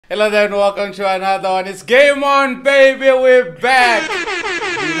Hello there and welcome to another one. It's game on, baby. We're back.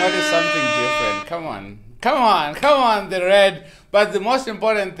 You notice something different. Come on, the red. But the most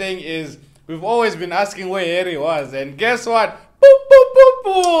important thing is we've always been asking where Harry was. And guess what? Boop, boop, boop,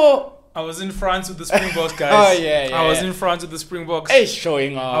 boop. I was in France with the Springboks, guys. Oh, yeah. I was in France with the Springboks. Hey,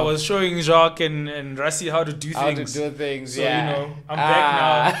 showing off. I was showing Jacques and Rassi how to do things. So, you know, I'm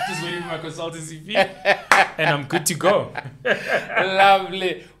back now. Just waiting for my consultancy fee. And I'm good to go.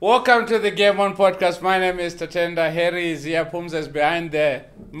 Lovely. Welcome to the Game On podcast. My name is Tatenda. Harry is here. Pumza is behind the...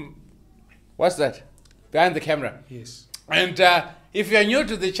 What's that? Behind the camera. Yes. And if you're new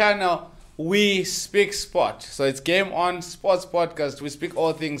to the channel, we speak sport. So it's Game On Sports Podcast. We speak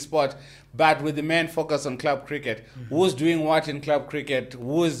all things sport, but with the main focus on club cricket. Mm-hmm. Who's doing what in club cricket?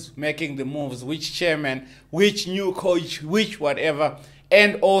 Who's making the moves? Which chairman? Which new coach? Which whatever.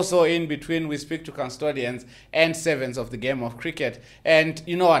 And also in between, we speak to custodians and servants of the game of cricket. And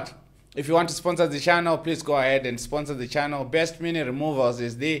you know what? If you want to sponsor the channel, please go ahead and sponsor the channel. Best Mini Removals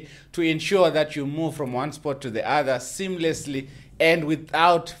is there to ensure that you move from one spot to the other seamlessly and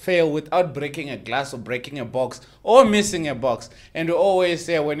without fail, without breaking a glass or breaking a box or missing a box. And we always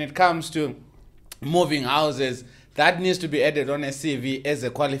say when it comes to moving houses, that needs to be added on a CV as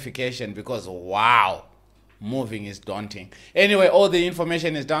a qualification because wow, moving is daunting. Anyway, all the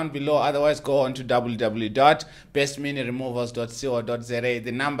information is down below. Otherwise, go on to www.bestminiremovals.co.za.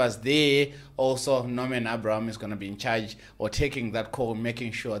 The number's there. Also, Norman Abraham is going to be in charge or taking that call,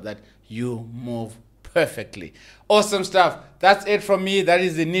 making sure that you move perfectly. Awesome stuff. That's it from me. That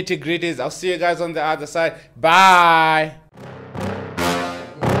is the nitty gritties. I'll see you guys on the other side. Bye.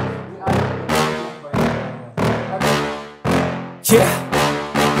 Yeah.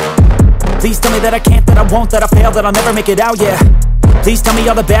 Please tell me that I can't, that I won't, that I fail, that I'll never make it out, yeah. Please tell me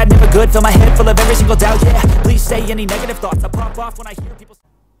all the bad, never good, fill my head full of every single doubt, yeah. Please say any negative thoughts, I pop off when I hear people.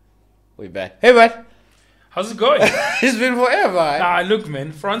 We back. Hey, bud. How's it going? It's been forever. Nah, look,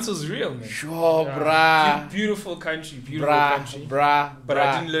 man. France was real, man. Sure, brah. Beautiful country, Brah. But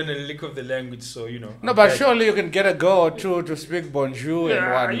I didn't learn a lick of the language, so, you know. No, but surely you can get a go or two to speak bonjour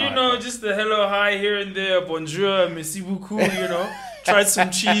and whatnot. You know, just the hello, hi here and there, bonjour, merci beaucoup, you know. Tried some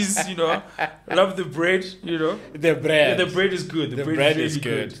cheese, you know. Love the bread, you know. The bread. Yeah, the bread is good. The bread is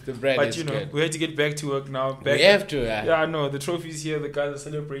really good. The bread but, is you know, good. we had to get back to work now. We have to, Yeah, I know. The trophy's here. The guys are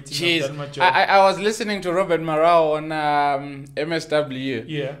celebrating. Jeez. I've done my job. I was listening to Robert Marau on MSW.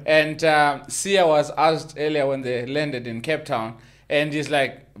 Yeah. And Sia was asked earlier when they landed in Cape Town. And he's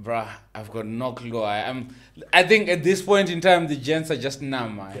like, bruh, I've got no clue. I think at this point in time, the gents are just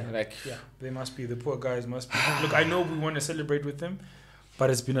numb. Yeah, they must be. The poor guys must be. Look, I know we want to celebrate with them. But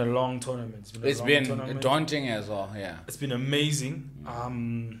it's been a long tournament. It's been daunting as well, yeah. It's been amazing.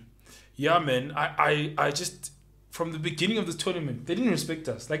 Yeah, man. I just, from the beginning of this tournament, they didn't respect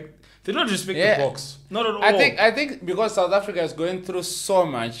us. Like, they don't respect the box. Not at all. I think because South Africa is going through so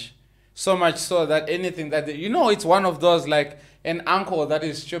much so that anything that, it's one of those, like, an uncle that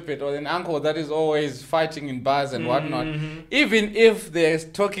is stupid or an uncle that is always fighting in bars and whatnot. Even if they're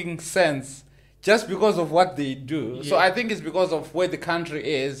talking sense, just because of what they do. Yeah. So I think it's because of where the country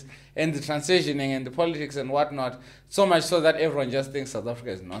is and the transitioning and the politics and whatnot. So much so that everyone just thinks South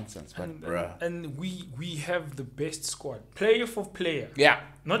Africa is nonsense. But and we have the best squad, player for player. Yeah.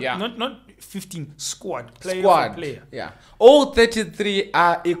 Not 15 squad for player. Yeah. All 33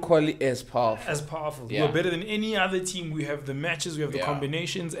 are equally as powerful. Yeah. We're better than any other team. We have the matches, we have the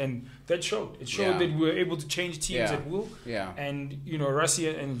combinations, and that showed. It showed that we were able to change teams at will. Yeah. And Rassi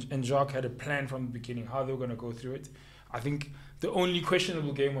and Jacques had a plan from the beginning how they were going to go through it. I think the only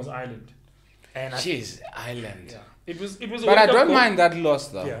questionable game was Ireland. And Ireland. Yeah. It was. But I don't mind that loss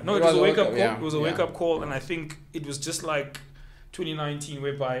though. Yeah. No, it was a wake up call. It was a wake up call, and I think it was just like 2019,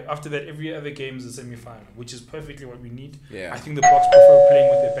 whereby after that every other game is a semi-final, which is perfectly what we need. Yeah. I think the Boks prefer playing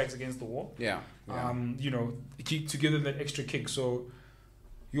with their backs against the wall. Yeah. To give them that extra kick. So,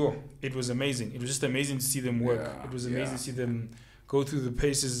 it was amazing. It was just amazing to see them work. Yeah. It was amazing to see them go through the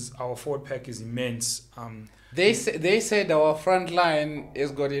paces. Our forward pack is immense. They said our front line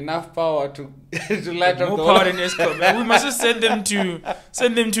has got enough power to light up the power in Eskom. We must just send them to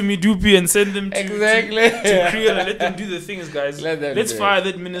Midupi and send them to Creel and let them do the things, guys. Let's fire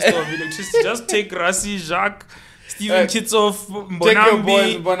that minister of electricity. Just take Rassi, Jacques, Stephen Chitsov,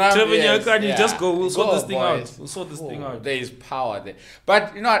 Bonambi, Trevor Nyakani. Just go. We'll sort this thing out. We'll sort this thing out. There is power there.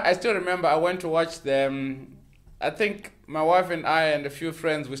 But I still remember I went to watch them. I think my wife and I and a few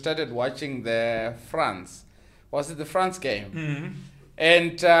friends, we started watching the France. Was it the France game? Mm-hmm.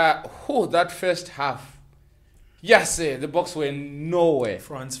 And that first half, the Boks were nowhere.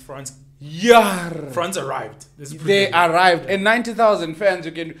 France Yeah. France arrived. They arrived. And 90,000 fans,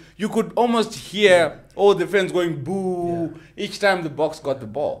 you could almost hear all the fans going boo each time the box got the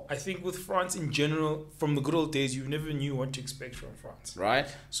ball. I think with France in general, from the good old days, you never knew what to expect from France. Right.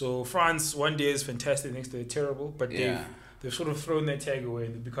 So France one day is fantastic, next day they're terrible, but they've sort of thrown their tag away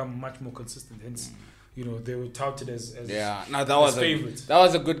and they've become much more consistent. Hence, they were touted as favorites. That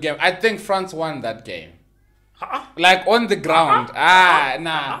was a good game. I think France won that game. Like on the ground.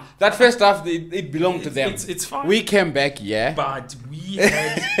 That first half, it belonged to them. It's fine. We came back, but we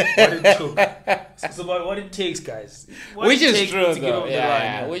had what it took. It's about what it takes, guys. Which is true,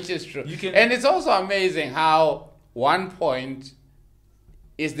 though. Which is true. And it's also amazing how 1 point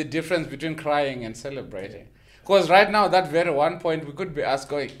is the difference between crying and celebrating. Because right now, that very 1 point, we could be us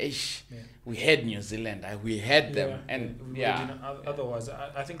going, ish. Yeah. We had New Zealand, we had them, Otherwise,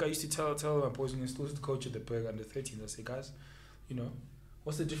 I think I used to tell my boys when I was still the coach at the Berg under 13. I say, guys,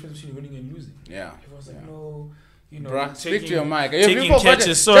 what's the difference between winning and losing? Yeah. Everyone's like, no, bruh, speak to your mic. Taking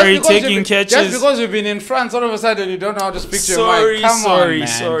catches. Just because you've been in France, all of a sudden you don't know how to speak to your mic. Come on, man.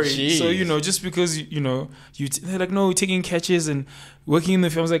 Jeez. So just because they're like, no, taking catches and working in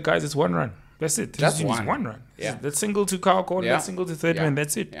the films, like, guys, it's one run. That's it. Just one run. Yeah. That single to Kyle Corner, that single to third man,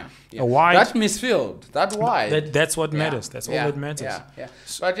 that's it. Yeah. A wide. That misfield. That wide. That's what matters. That's all that matters. Yeah.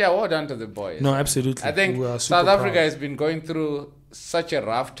 But well done to the boys. No, absolutely. I think South Africa has been going through such a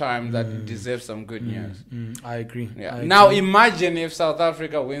rough time that it deserves some good news. I agree. Yeah. Now imagine if South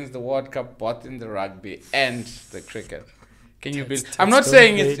Africa wins the World Cup both in the rugby and the cricket. Can you believe? I'm not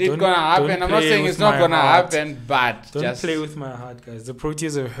saying it's gonna happen. I'm not saying it's not gonna happen, but don't play with my heart, guys. The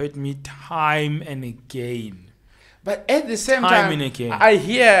Proteas have hurt me time and again. But at the same time, I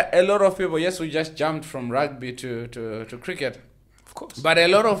hear a lot of people. Yes, we just jumped from rugby to cricket. Of course. But a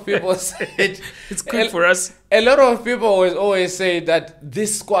lot of people said it's good for us. A lot of people always say that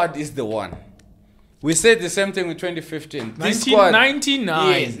this squad is the one. We said the same thing with 2015.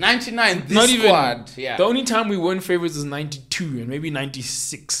 1999. Yes, 99. This squad. Yeah. The only time we weren't favorites was 92 and maybe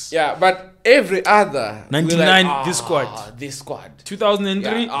 96. Yeah, but every other 99. This squad.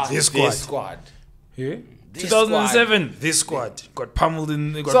 2003. This squad. Yeah. 2007. This squad got pummeled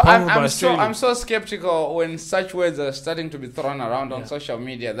in. I'm so skeptical when such words are starting to be thrown around on social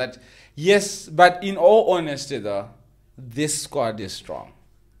media. That yes, but in all honesty, though, this squad is strong.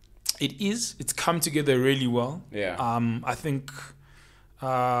 It is. It's come together really well. Yeah. I think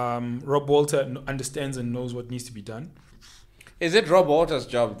Rob Walter understands and knows what needs to be done. Is it Rob Walter's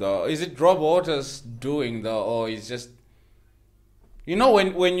job, though? Is it Rob Walter's doing, though, or is just...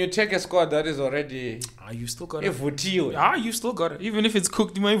 when you take a squad that is already... you still got it. You still got it. Even if it's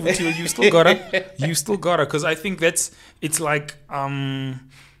cooked, you still got it. You still got it. Because I think it's like, when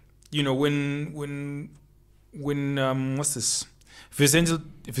what's this?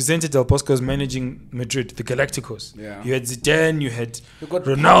 Vicente Del Bosco is managing Madrid, the Galacticos. Yeah. You had Zidane, you had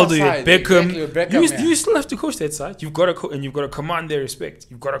Ronaldo, you had Beckham. Exactly, you still have to coach that side. You've got to and you've got to command their respect.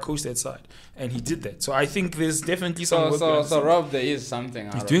 You've got to coach that side, and he did that. So I think there's definitely some work. So Rob, there is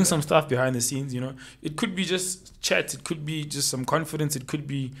something. He's doing some stuff behind the scenes. It could be just chat. It could be just some confidence. It could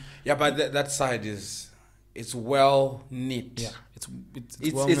be. Yeah, but that side it's well knit. Yeah,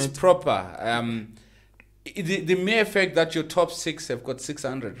 it's proper. The mere fact that your top 6 have got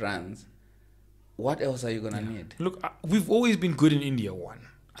 600 runs, what else are you going to need? Look, we've always been good in India, one.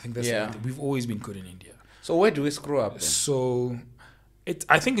 I think that's the thing. We've always been good in India. So where do we screw up then? So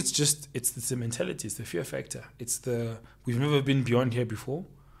I think it's the mentality, it's the fear factor. We've never been beyond here before.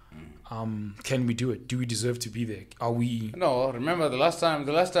 Can we do it? Do we deserve to be there? Are we? No, remember the last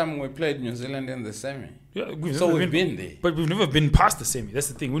time we played New Zealand in the semi. Yeah, we've been there, but we've never been past the semi. That's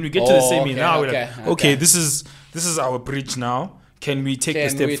the thing. When we get to the semi we're like, okay, this is our bridge now. Can we take a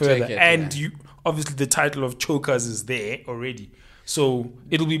step further? Obviously the title of chokers is there already, so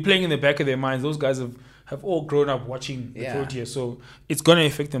it'll be playing in the back of their minds. Those guys have all grown up watching the Proteas, so it's gonna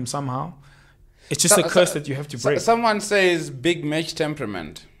affect them somehow. It's just a curse that you have to break. Someone says big match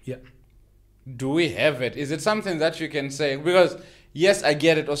temperament. Yeah. Do we have it? Is it something that you can say? Because, yes, I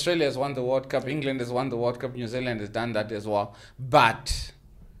get it. Australia has won the World Cup. England has won the World Cup. New Zealand has done that as well. But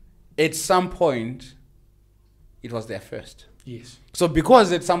at some point, it was their first. Yes. So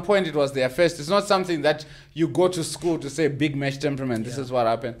because at some point it was their first, it's not something that you go to school to say big match temperament. This is what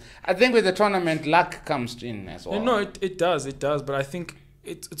happened. I think with the tournament, luck comes in as well. No, it does. It does. But I think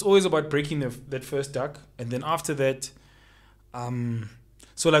it's always about breaking that first duck. And then after that...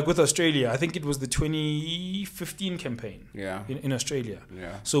 So like with Australia, I think it was the 2015 campaign in Australia.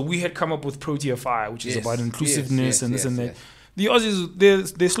 Yeah. So we had come up with Protea Fire, which is about inclusiveness and this and that. Yes. The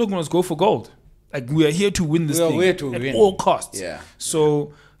Aussies, their slogan was go for gold. Like, we are here to win this thing at all costs. Yeah.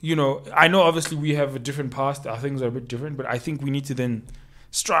 So you know, I know obviously we have a different past. Our things are a bit different, but I think we need to then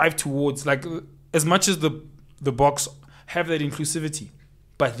strive towards, like, as much as the Boks have that inclusivity,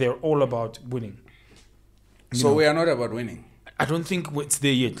 but they're all about winning. So we are not about winning. I don't think it's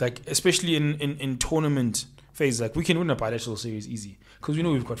there yet. Like, especially in tournament phase, like, we can win a bilateral series easy because we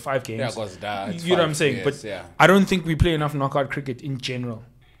know we've got 5 games. Yeah, because you know what I'm saying. But I don't think we play enough knockout cricket in general.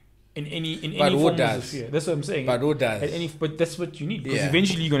 In any form of the sphere. That's what I'm saying. But who does? But that's what you need, because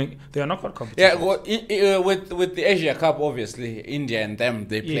eventually they are knockout competitions. Yeah, well, with the Asia Cup, obviously India and them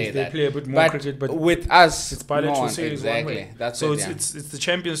they play that. They play a bit more cricket, but with us it's bilateral series exactly. One way. That's so it. It's the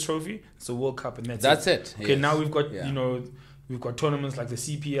Champions Trophy, it's the World Cup, and that's it. Okay, now we've got we've got tournaments like the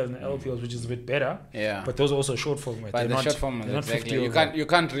CPL and the LPLs, which is a bit better. Yeah. But those are also short format. But the short format, exactly. You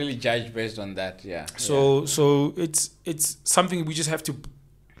can't really judge based on that. Yeah. So it's something we just have to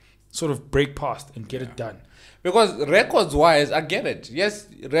sort of break past and get it done. Because records-wise, I get it. Yes,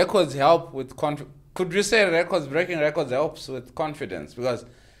 records help with could you say breaking records helps with confidence? Because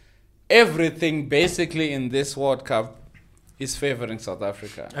everything basically in this World Cup is favoring South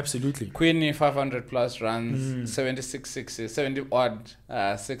Africa. Absolutely. Queenie 500 plus runs, 76 sixes, 70 odd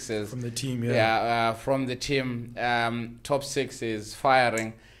sixes from the team. From the team. Top 6 is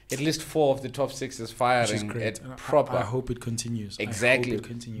firing. At least 4 of the top 6 is firing at proper. I hope it continues. Exactly. I hope it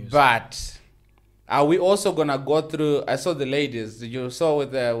continues. But are we also gonna go through? I saw the ladies. You saw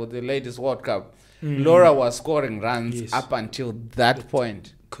with the ladies World Cup. Laura was scoring runs up until that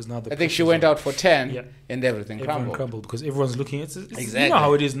point. Because now I think she went out for 10 and everything crumbled. Because everyone's looking. It's exactly. You know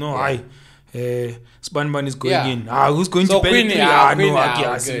how it is. No, Spanman is going in. Who's going to Queenie?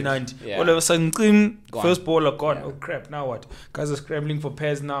 All of a sudden, first baller gone. Oh crap! Now what? Guys are scrambling for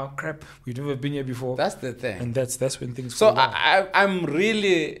pairs now. Crap! We've never been here before. That's the thing. And that's when things. So I'm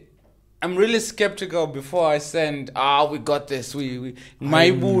really skeptical before I send. We got this. We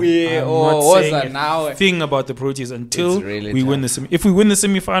Maibu or Oza now. Thing about the Proteas until we win the semi. If we win the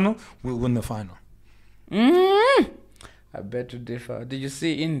semi-final, we'll win the final. I bet to differ. Did you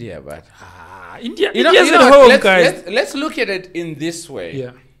see India? But India's at home, guys. Let's look at it in this way.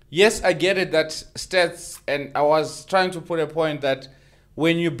 Yeah. Yes, I get it that stats, and I was trying to put a point that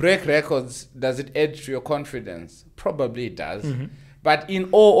when you break records, does it add to your confidence? Probably it does. But in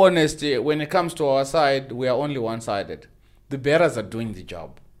all honesty, when it comes to our side, we are only one-sided. The batters are doing the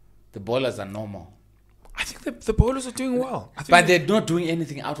job. The bowlers are normal. I think the bowlers are doing well. But they're not doing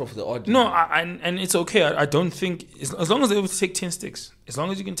anything out of the ordinary. No, and it's okay. I don't think... As long as they're able to take 10 sticks. As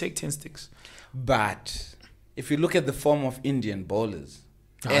long as you can take 10 sticks. But if you look at the form of Indian bowlers...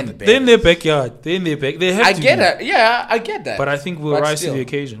 they're in their backyard. They're in their back. They have I get it. Yeah, I get that. But I think we'll rise to the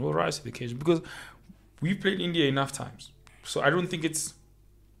occasion. We'll rise to the occasion. Because we've played India enough times. So I don't think it's...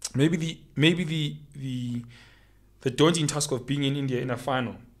 Maybe the daunting task of being in India in a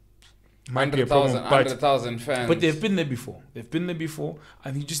final... 100,000 fans. But they've been there before.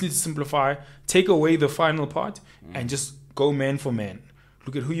 And you just need to simplify, take away the final part, and just go man for man.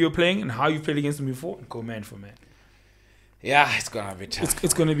 Look at who you're playing and how you played against them before, and go man for man. Yeah, it's gonna be tough.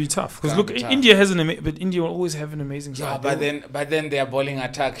 It's gonna be tough because look, India has but India will always have an amazing side. But then their bowling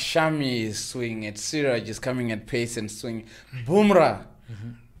attack. Shami is swinging it. Siraj is coming at pace and swinging. Bumrah.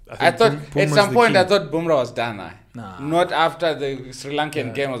 I thought at some point I thought Bumrah was done. Not after the Sri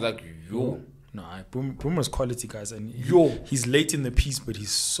Lankan game. I was like, yo. No, Bumrah's quality, guys, and he's late in the piece, but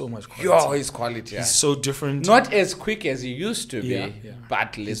he's so much quality. He's quality. He's so different. Not as quick as he used to be,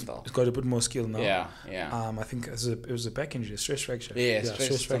 but lethal. He's got a bit more skill now. Yeah. I think it was a back injury, a stress fracture.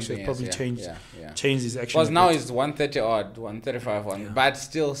 Stress fracture probably changed his action. Because now he's 130 odd, 135 but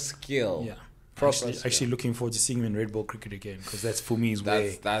still skill. Yeah. Actually looking forward to seeing him in red ball cricket again, because that's for me is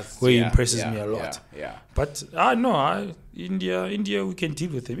where he impresses me a lot. But India, we can deal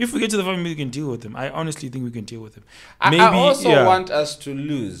with him. If we get to the final, we can deal with him. I honestly think we can deal with him. I also want us to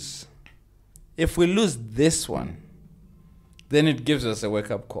lose. If we lose this one, then it gives us a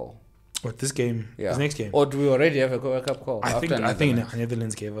wake-up call. What, this game? This next game? Or do we already have a wake-up call? I think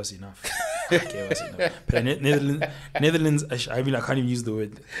Netherlands gave us enough. But Netherlands, I mean, I can't even use the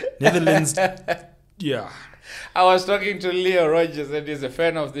word. Netherlands, yeah. I was talking to Leo Rogers, and he's a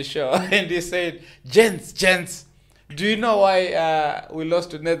fan of the show, and he said, Gents, do you know why we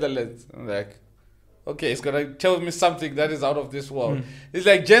lost to Netherlands? I'm like, okay, he's going to tell me something that is out of this world. It's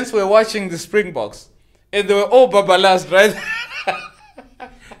like, gents were watching the Springboks, and they were all babalas, right?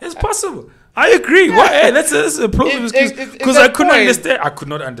 It's possible. I agree. Why? That's a problem because I couldn't understand. I could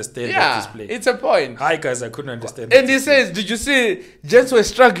not understand that display. It's a point. Hi guys, I couldn't understand. And he says, "Did you see? Gents were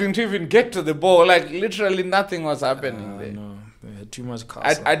struggling to even get to the ball. Like literally nothing was happening there." No, they Too much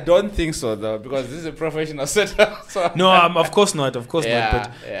castle. I don't think so though, because this is a professional setup. So. No, of course not. Of course not.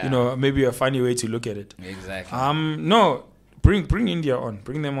 But yeah. Maybe a funny way to look at it. Exactly. No. Bring India on.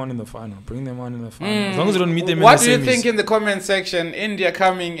 Bring them on in the final. As long as you don't meet them in the semis. What do you think in the comment section? India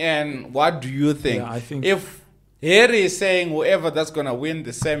coming in. What do you think? Yeah, I think if Harry is saying whoever that's gonna win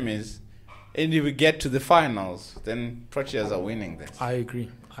the semis, and if we get to the finals, then Proteas are winning this. I agree.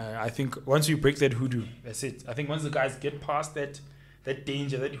 I think once we break that hoodoo, that's it. I think once the guys get past that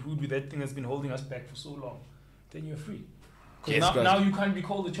danger, that hoodoo, that thing that's been holding us back for so long, then you're free. Because now you can't be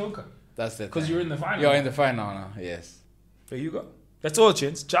called a choker. That's it. Because you're in the final. You're in the final now. Yes. There you go. That's all,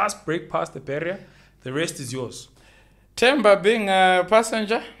 gents. Just break past the barrier. The rest is yours. Themba being a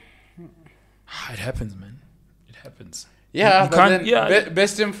passenger? It happens, man. It happens. Yeah, you can't,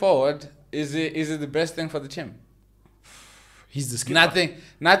 best team forward, is it the best thing for the team? He's the skipper.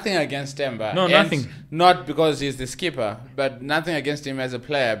 Nothing against Themba. No, nothing. Not because he's the skipper, but nothing against him as a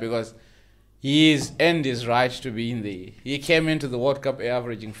player, because he's earned his right to be in the... He came into the World Cup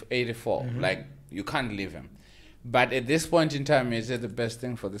averaging 84. Mm-hmm. Like, you can't leave him. But at this point in time, is it the best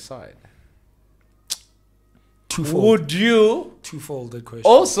thing for the side? Twofold. Twofold that question.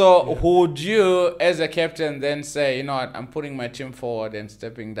 Also, would you, as a captain, then say, you know what, I'm putting my team forward and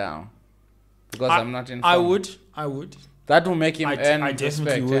stepping down because I'm not in form? I would. That will make him earn I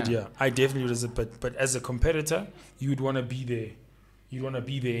definitely respect, would, yeah. I definitely would. But as a competitor, you'd want to be there. You want to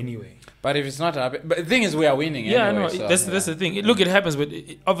be there anyway. But if it's not happening, but the thing is, we are winning. Yeah, anyway, no, so, that's the thing. Look, it happens, but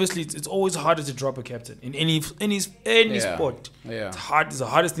obviously, it's always harder to drop a captain in any sport. Yeah, it's hard. It's the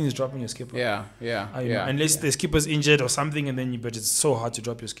hardest thing is dropping your skipper. Yeah. Unless the skipper's injured or something, and then but it's so hard to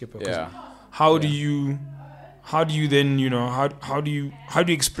drop your skipper. Yeah. How do you then how do you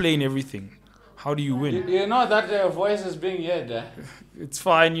explain everything? How do you win? You know that voice is being heard. It's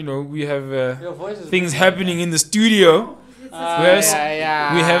fine. We have things happening in the studio. We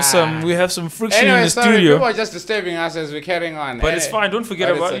have some friction in the studio. People are just disturbing us as we're carrying on. But it's fine. Don't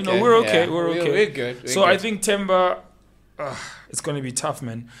forget about okay. We're okay. Yeah. We're okay. We're good. So I think Themba, it's going to be tough,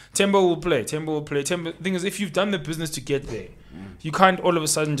 man. Themba will play. Themba. Thing is, if you've done the business to get there, you can't all of a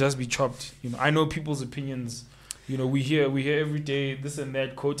sudden just be chopped. I know people's opinions. We hear every day this and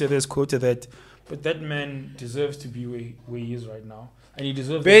that, quote this, quote that. But that man deserves to be where he is right now. And he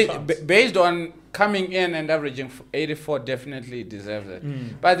deserves based on coming in and averaging 84, definitely deserves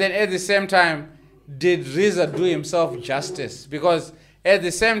it. But then at the same time, did Reza do himself justice? Because at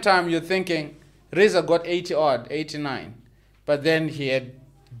the same time, you're thinking Reza got 80 odd, 89, but then he had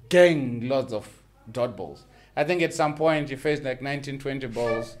gained lots of dot balls. I think at some point he faced like 19, 20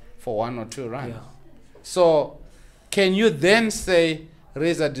 balls for 1 or 2 runs. Yeah. So can you then say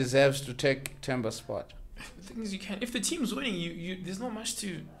Reza deserves to take Themba's spot? The thing is, you can. If the team's winning, you there's not much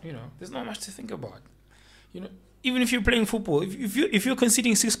to there's not much to think about. Even if you're playing football, if you're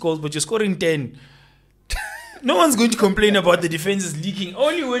conceding 6 goals but you're scoring 10, no one's going to complain about the defense is leaking.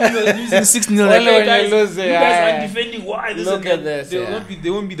 Only when you're losing 6-0. You guys aren't defending. Why? Look at this.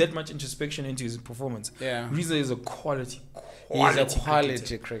 There won't be that much introspection into his performance. Yeah. Reza is a quality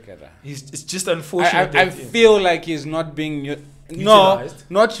quality cricketer. It's just unfortunate. I feel like he's not being utilized.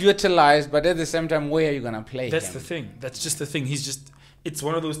 Not utilized, but at the same time, where are you gonna play? That's the thing. That's just the thing. It's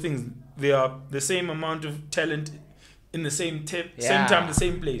one of those things. They are the same amount of talent in the same time, the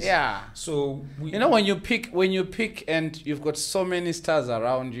same place. Yeah. So when you pick and you've got so many stars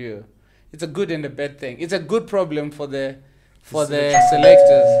around you, it's a good and a bad thing. It's a good problem for the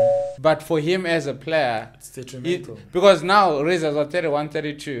selectors, but for him as a player, it's detrimental. Because now Reza's at 31,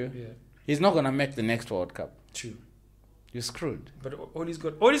 32. Yeah. He's not gonna make the next World Cup. True. You're screwed. But all he's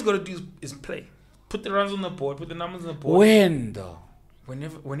got to do is play. Put the runs on the board. Put the numbers on the board. When though?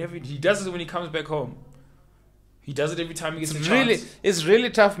 Whenever he does it when he comes back home. He does it every time he gets a chance. It's really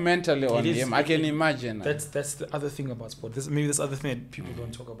tough mentally on him. I can imagine. That's the other thing about sport. Maybe this other thing that people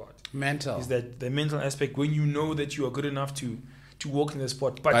don't talk about. Mental. Is that the mental aspect when you know that you are good enough to walk in the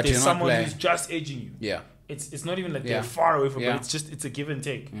sport, but there's someone who's just edging you. Yeah. It's not even like they're far away from it. It's a give and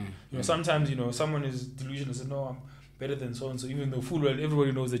take. Sometimes someone is delusional and says, no, I'm better than so and so, even though full well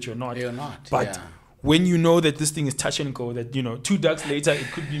everybody knows that you're not. You're not. But when you know that this thing is touch and go, that 2 ducks later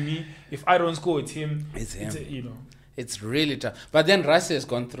it could be me. If I don't score, it's him. It's him. It's really tough. But then Rassi has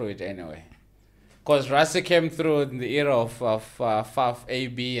gone through it anyway. Because Rassi came through in the era of Faf,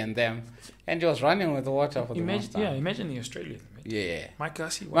 AB and them. And he was running with the water for the most time. Yeah, imagine the Australian. Yeah. Mike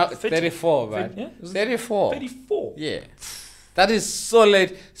Garcia. 34, but 34. 34. Yeah. That is so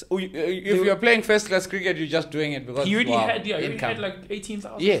late. So if you're playing first class cricket, you're just doing it because he already had like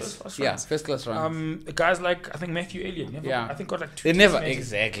 18,000. Yes, first class runs. Guys like I think Matthew Elliott. I think got like 2. They never matches.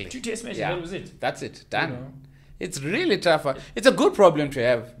 Exactly. 2 test matches. Yeah. That was it. That's it. Done. It's really tougher. It's a good problem to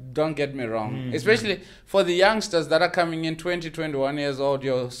have. Don't get me wrong. Especially for the youngsters that are coming in 20, 21 years old,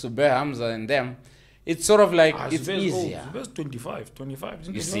 your Sube Hamza and them. It's sort of like, it's easier. Zube's 25.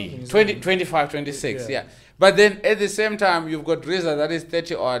 You see, 25, 26, yeah. But then at the same time, you've got Reza that is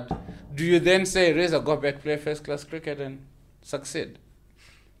 30 odd. Do you then say, Reza, go back, play first class cricket and succeed?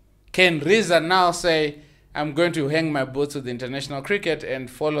 Can Reza now say, I'm going to hang my boots with international cricket and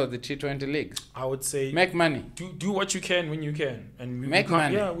follow the T20 leagues? I would say make money. Do what you can when you can, and make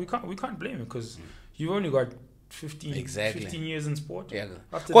money. Yeah, we can't blame it because you've only got 15 years in sport. Yeah,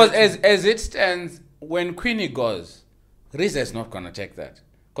 because as it stands, when Queenie goes, Reza is not going to take that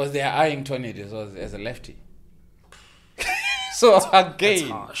because they are eyeing Tony as a lefty. So again, that's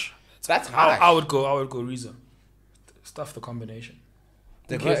harsh. That's harsh. I would go Reza. Stuff the combination.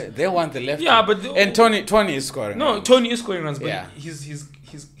 They want the left. Yeah, but and Tony is scoring. No, runs. Tony is scoring runs, but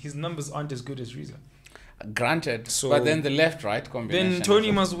his numbers aren't as good as Reza. Granted, but then the left-right combination. Then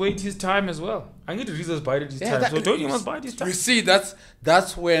Tony must wait his time as well. I get Reza's bided his time, so Tony must bide his time. You see,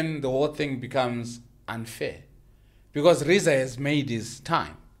 that's when the whole thing becomes unfair, because Reza has made his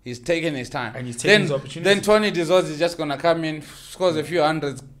time. He's taken his time, and he's taken his opportunity. Then Tony Dizoz is just gonna come in, scores a few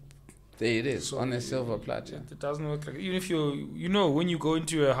hundreds. There it is, on a silver platter. It doesn't work like, even if when you go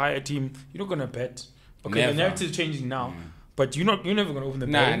into a higher team, you're not gonna bet. Okay, the narrative is changing now. But you're never gonna open the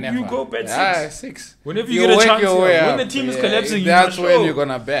bet. Never. You go bet 6. Whenever you get a chance, when the team is collapsing, that's when you're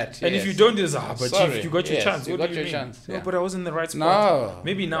gonna bet. And if you don't, there's but you got your chance. You got your chance. No, but I was in the right spot. No.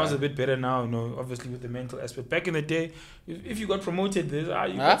 Maybe now it's a bit better now, obviously with the mental aspect. Back in the day, if you got promoted, you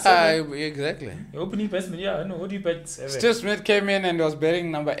got 7. Exactly. Opening batsman, what do you bet? 7. Steve Smith came in and was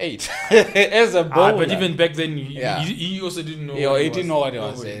betting number 8 as a bowler. But even back then, he also didn't know. He didn't know what it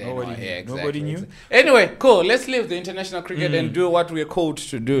was. Nobody knew. Anyway, cool. Let's leave the international cricket and do what we're called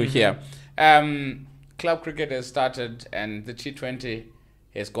to do here. Club cricket has started and the T20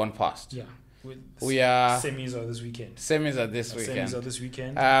 has gone past. Yeah. Semis are this weekend. Semis are this weekend.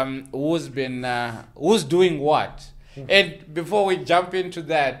 Who's doing what? And before we jump into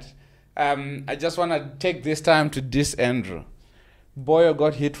that, I just want to take this time to diss Andrew. Boyo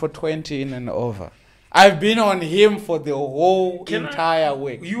got hit for 20 in and over. I've been on him for the whole entire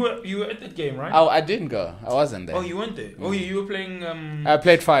week. You were at that game, right? I didn't go. I wasn't there. Oh, you weren't there? Oh, you were playing... I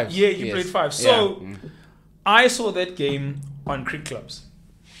played 5. Yeah, you played 5. So, I saw that game on Crick Clubs.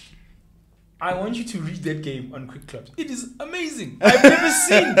 I want you to read that game on Crick Clubs. It is amazing. I've never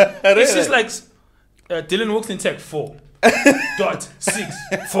seen... Really? It's just like... Dylan walks in tech 4. Dot 6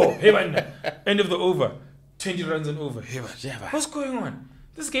 4. Hey, end of the over. 20 runs and over. Hey, what's going on?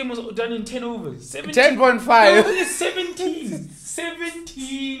 This game was done in 10 overs. 10.5. No, 17.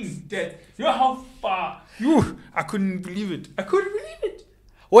 17. You know how far? I couldn't believe it.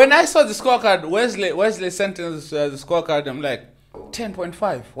 When I saw the scorecard, Wesley sent us the scorecard. I'm like, 10.5,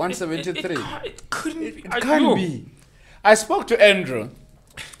 173. It couldn't be. It can't be. I spoke to Andrew.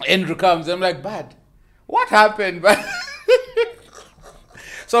 Andrew comes. I'm like, bad. What happened?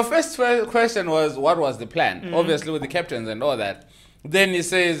 So first question was, what was the plan? Obviously with the captains and all that. Then he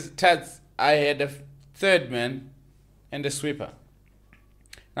says, Tats, I had a third man and a sweeper.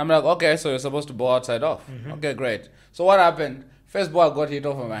 And I'm like, okay, so you're supposed to bowl outside off. Okay, great. So what happened? First ball got hit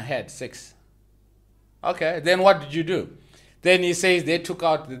over my head, 6. Okay, then what did you do? Then he says they took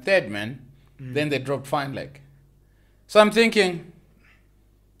out the third man, then they dropped fine leg. So I'm thinking,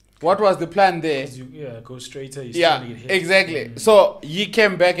 what was the plan there? Go straighter. Yeah, exactly. So he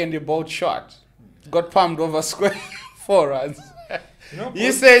came back and he bowled short. Got pumped over square 4 runs.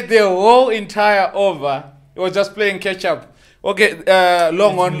 He said the whole entire over, it was just playing catch up. Okay,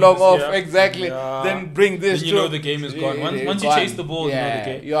 long on, long off, exactly. Yeah. Then bring this. Then you know the game is gone. Once you chase the ball, you know the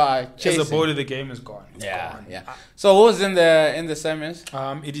game. You are chasing. As a bowler, the game is gone. It's gone. So who's in the semis?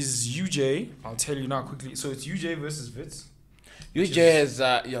 It is UJ. I'll tell you now quickly. So it's UJ versus Wits.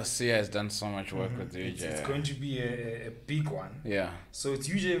 UJ has done so much work with UJ. It's going to be a big one. Yeah. So it's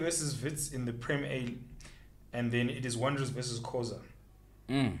UJ versus Wits in the Prem A, and then it is Wanderers versus Khoza.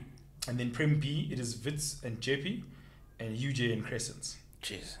 And then Prem B, it is Wits and JP, and UJ and Crescents.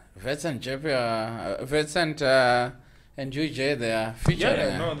 Jeez, Wits and JP are Wits and UJ, they are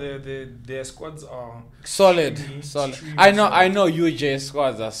featured. Their squads are solid. I know UJ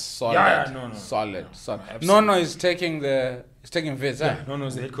squads are solid. Solid. No, he's taking Wits. No,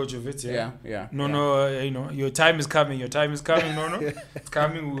 is the head coach of Wits. Yeah. Your time is coming. No, it's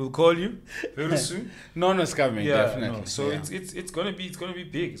coming. We will call you very soon. It's coming. Definitely. So it's gonna be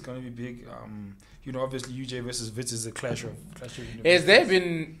big. It's gonna be big. Obviously UJ versus Wits is a clash of. Has there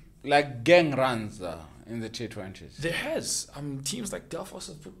been like gang runs in the T20s? There has. Teams like Delphos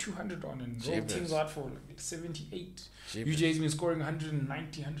have put 200 on and rolled teams out for like 78. UJ's been scoring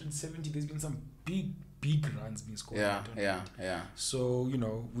 190, 170. There's been some big runs being scored. Yeah. So,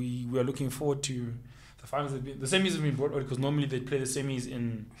 we are looking forward to the finals. The semis have been brought out because normally they play the semis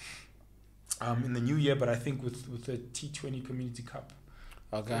in the new year, but I think with the T20 Community Cup,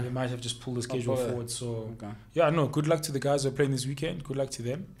 they might have just pulled the schedule forward. So, good luck to the guys who are playing this weekend. Good luck to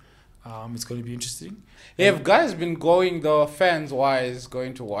them. It's going to be interesting. Have guys been going, though, fans-wise,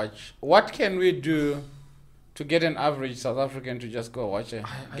 going to watch? What can we do to get an average South African to just go watch a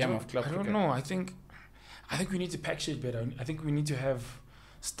game of club cricket? I don't know. I think we need to package it better. I think we need to have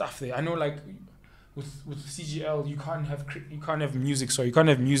stuff there. I know, like with CGL, you can't have music. So you can't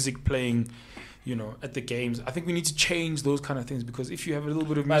have music playing, at the games. I think we need to change those kind of things, because if you have a little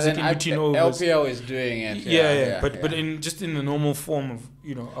bit of music in between overs, LPO is doing it. But in the normal form of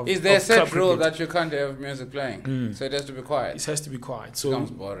is there a set rule that you can't have music playing? So it has to be quiet. It has to be quiet. So it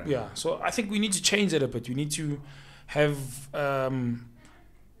becomes boring. Yeah. So I think we need to change that a bit. We need to have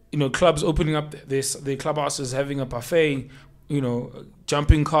clubs opening up their clubhouses, having a buffet,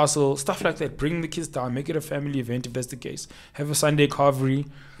 jumping castle, stuff like that. Bring the kids down, make it a family event if that's the case. Have a Sunday carvery,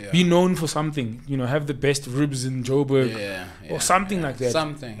 be known for something, have the best ribs in Joburg or something like that.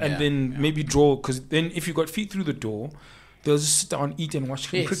 And then maybe draw, because then if you got feet through the door, they'll just sit down, eat and watch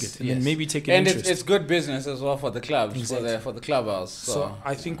cricket, and then maybe take an interest. And it's good business as well for the clubs, for the clubhouse. So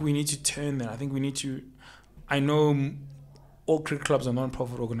I think we need to turn that. I think we need to, I know all cricket clubs are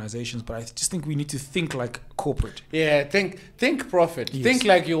non-profit organizations, but I just think we need to think like corporate. Yeah, think profit. Yes. Think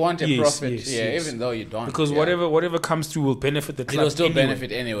like you want a profit. Even though you don't. Because whatever comes through will benefit the club. It will still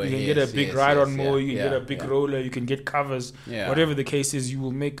benefit anyway. You can get a big ride-on mower, you can get a big roller, you can get covers. Whatever the case is, you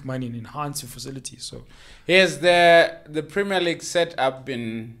will make money and enhance your facilities. So, has the Premier League set up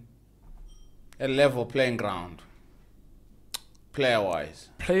been a level playing ground, player-wise?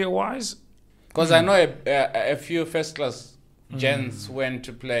 Player-wise? Because I know a few first-class gents went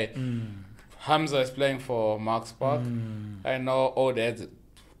to play. Hamza is playing for Marks Park. I know old heads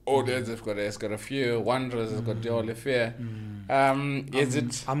have got a few. Wanderers has got Dioli Fair. Is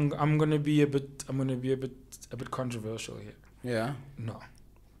it? I'm gonna be a bit controversial here. Yeah. No,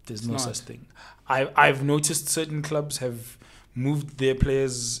 there's no such thing. I've noticed certain clubs have moved their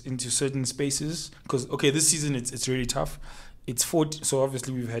players into certain spaces, because this season it's really tough. It's 40, so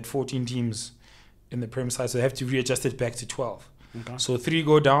obviously we've had 14 teams in the Prem side, so they have to readjust it back to 12. So 3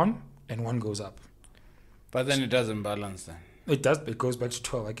 go down and 1 goes up. But then it doesn't balance then. It does, but it goes back to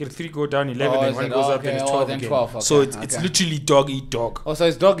 12. I get 3 go down, 11, and 1 goes up, then it's 12 again. 12, so it's literally dog eat dog. Oh, so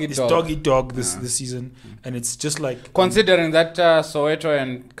it's dog eat dog. It's dog eat dog this season, and it's just like, considering that Soweto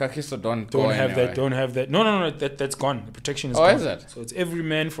and Kagiso don't have that. No, that's gone. The protection is gone. Is it? So it's every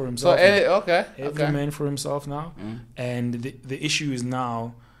man for himself. Every man for himself now. And the issue is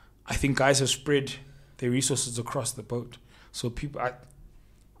now, I think guys have spread their resources across the boat. So people,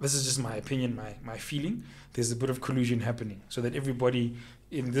 this is just my opinion, my feeling. There's a bit of collusion happening, so that everybody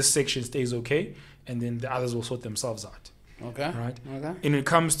in this section stays okay, and then the others will sort themselves out. Right. And when it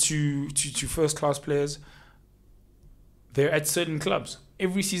comes to first class players, they're at certain clubs.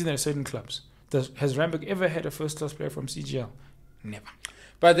 Every season there are certain clubs. Has Randburg ever had a first class player from CGL? Never.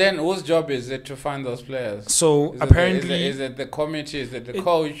 But then, whose job is it to find those players? So apparently, is it the committee? Is it the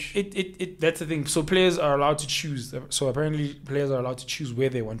coach? That's the thing. So players are allowed to choose. So apparently, players are allowed to choose where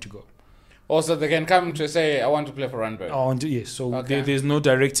they want to go. Also, they can come to say, "I want to play for Randburg." Oh, yes. So there's no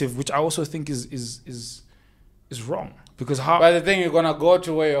directive, which I also think is wrong. Because But the thing, you're gonna go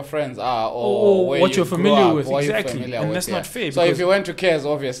to where your friends are, or where what you're familiar with, exactly, and that's not fair. So if you went to Cares,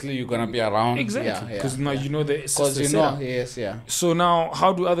 obviously you're gonna be around. Exactly, because now you know the. Because you know, So now,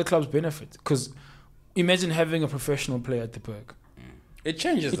 how do other clubs benefit? Because imagine having a professional player at the Berg. It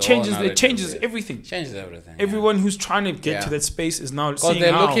changes. It changes everything. Changes everything. Everyone who's trying to get to that space is now seeing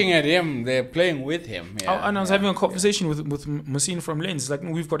they're looking at him. They're playing with him. And I was having a conversation with Masine from Lens. Like,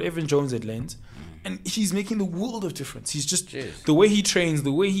 we've got Evan Jones at Lens, and he's making the world of difference. He's just the way he trains,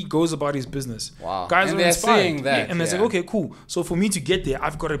 the way he goes about his business. Wow. Guys and are inspired. Seeing that, and they're like, okay, cool. So for me to get there,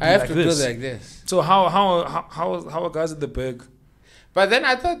 I've got to be like this. I have to do like this. So how are guys at the Berg? But then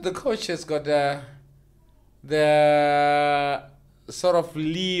I thought the coach has got the sort of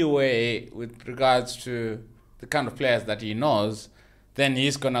leeway with regards to the kind of players that he knows. Then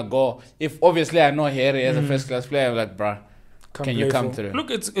he's gonna go. If obviously I know Harry as a first class player, I'm like, bruh, can you come through? Look,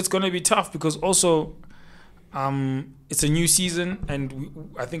 it's gonna be tough, because also it's a new season,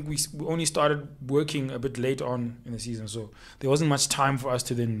 and I think we only started working a bit late on in the season, so there wasn't much time for us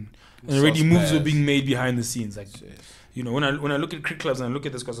to then. And already moves were being made behind the scenes, like You know, when I look at cricket clubs and I look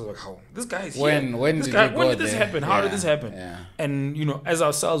at this guy, I was like, how this guy is when did this happen? How did this happen? Yeah. And you know, as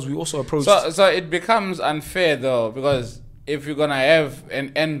ourselves, we also approach. So it becomes unfair though, because if you're gonna have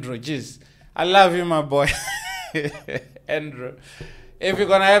an Andrew, I love you, my boy, Andrew. If you're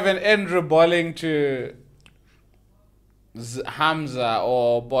gonna have an Andrew bowling to Hamza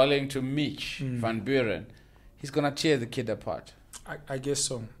or bowling to Mitch Van Buren, he's gonna tear the kid apart. I guess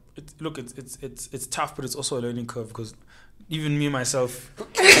so. It's tough, but it's also a learning curve, because even me myself,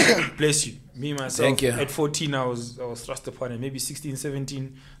 bless you, Thank you. at 14 I was thrust upon, and maybe 16,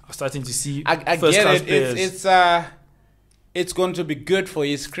 17 I was starting to see I first get class it. players. It's going to be good for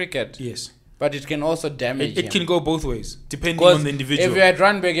his cricket. Yes. But it can also damage him. It can go both ways, depending on the individual. If you're at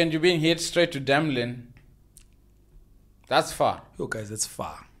Randburg and you're being hit straight to Damlin, that's far. Yo, guys, that's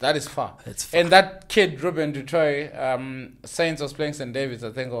far. That is far. That's far. And that kid, Ruben Dutoy, Saints was playing St. David's,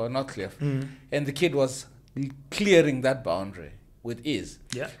 I think, or Northcliffe. And the kid was clearing that boundary with ease.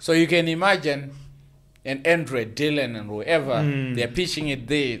 Yeah. So you can imagine an Andre, Dylan, and whoever, they're pitching it,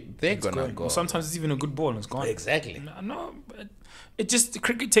 they're going to go. Well, sometimes it's even a good ball and it's gone. Exactly. No, it just,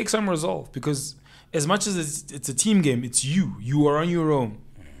 cricket takes some resolve, because as much as it's a team game, it's you. You are on your own.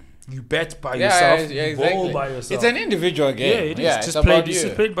 You bat by yourself, you bowl by yourself. It's an individual game. Yeah, it is. It's about you.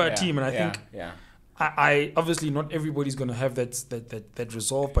 It's played by a team, and I think Yeah. I obviously not everybody's gonna have that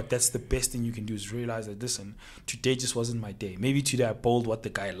resolve, but that's the best thing you can do, is realize that, listen, today just wasn't my day. Maybe today I bowled what the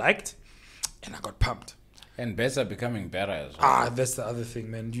guy liked, and I got pumped. And bets are becoming better as well. That's the other thing,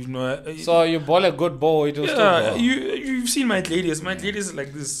 man. You know. So you bowl a good ball, it will still go. You've seen my ladies. My ladies are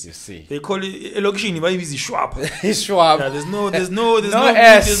like this. You see. They call it relocation. It's Schwab. It's Schwab. Yeah, there's no S. There's no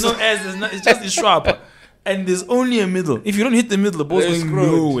S. It's just a Schwab. And there's only a middle. If you don't hit the middle, the ball's going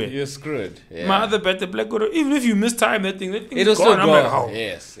nowhere. You're screwed. Yeah. My other bet, the black water, even if you miss time, that thing it'll is still gone. go. I'm like, how?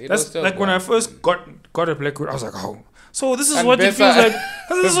 Yes. That's like when I first got a black water, I was like, how? So this is And what it feels like.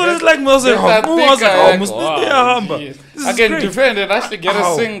 This is what it's like. I was like, I can defend and actually get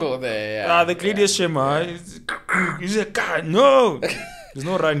a single there. Yeah. The Gladius Shema. He's like, God, no. There's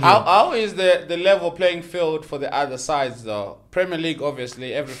no run here. How is the level playing field for the other sides though? Premier League,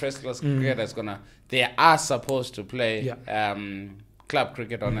 obviously, every first class cricketer is they are supposed to play club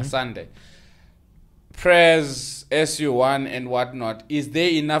cricket on a Sunday. Pres, SU1 and whatnot. Is there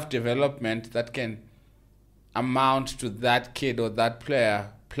enough development that can amount to that kid or that player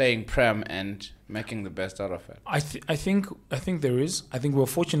playing Prem and making the best out of it? I think there is. I think we're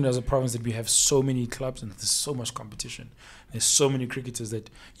fortunate as a province that we have so many clubs and there's so much competition. There's so many cricketers that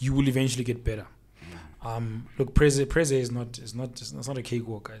you will eventually get better. Look, Preze is not a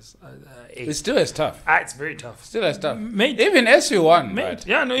cakewalk, guys. It's still as tough. It's very tough. Still as tough. Mate, even SU1. Mate, right?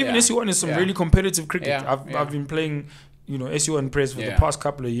 yeah, no, even SU1 is some really competitive cricket. Yeah, I've been playing, SU1 Prez for the past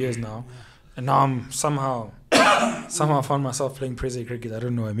couple of years now, and now I'm somehow found myself playing Preze cricket. I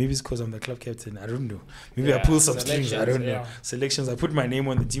don't know. Maybe it's because I'm the club captain. I don't know. Maybe I pull some strings. I don't know. Selections. I put my name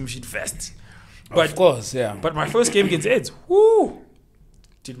on the team sheet first. But, of course, yeah. But my first game against Eds, whoo!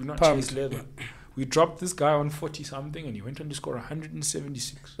 Did we not chase leather? We dropped this guy on 40 something, and he went on to score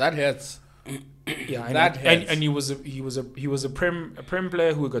 176. That hurts. Yeah, and he was a prem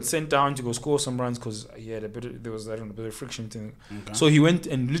player who got sent down to go score some runs because he had a bit of friction thing. Okay. So he went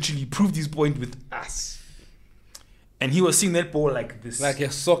and literally proved his point with us. And he was seeing that ball like this, like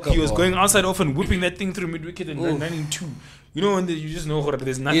a soccer. He was going outside off and whipping that thing through mid wicket and running two. You know, when you just know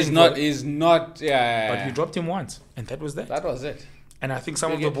there's nothing. He's not. Yeah. But we dropped him once, and that was that. That was it. And I think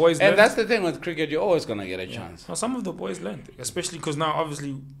some of the boys learned. And that's the thing with cricket, you're always going to get a chance. Well, some of the boys learned, especially because now,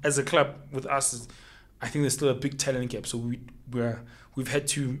 obviously, as a club with us, I think there's still a big talent gap. So we've had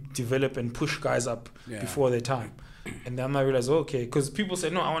to develop and push guys up before their time. And then I realized, okay, because people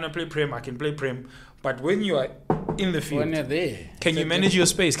say, no, I want to play Prem, I can play Prem. But when you are in the field, when you're there, can you manage your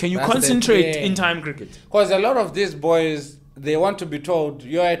space? Can you concentrate in time cricket? Because a lot of these boys, they want to be told,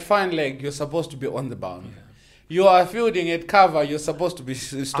 you're at fine leg, you're supposed to be on the boundary. Yeah. You are fielding at cover, you're supposed to be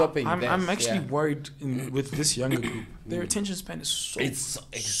stopping. I'm actually worried with this younger group. Their attention span is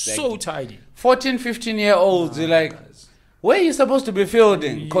so tidy. 14, 15-year-olds, you're like, where are you supposed to be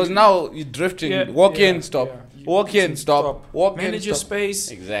fielding? Because now you're drifting. Walk in, stop. Walk in, stop. Walk in, manage your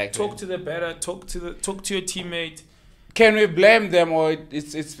space. Exactly. Talk to the batter. Talk to your teammate. Can we blame them, or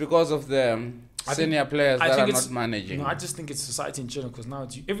it's because of the senior players that are not managing? No, I just think it's society in general, because now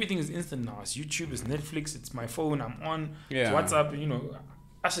everything is instant now. It's YouTube, it's Netflix, it's my phone, I'm on, it's WhatsApp,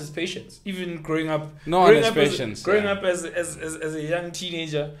 us as patients. Even growing up... No one has patience. Growing up as a young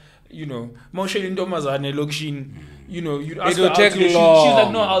teenager, you know, Moshe Ndomazane Lokshin, you know, you'd ask It will her take out. She's long.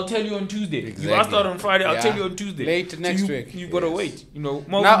 like, no, I'll tell you on Tuesday. Exactly. You asked her on Friday, I'll Yeah. tell you on Tuesday. Late next so week. You've got to wait. You know,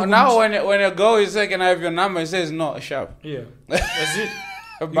 Now when a girl is like, can I have your number? It says no, sharp. Yeah, that's it.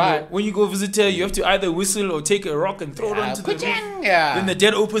 Bye. You know, when you go visit her, you have to either whistle or take a rock and throw it onto the roof. Yeah. Then the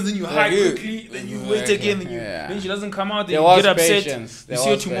dead opens and you hide you- quickly. Then you wait again. Then she doesn't come out. Then There you was get upset. patience. You There see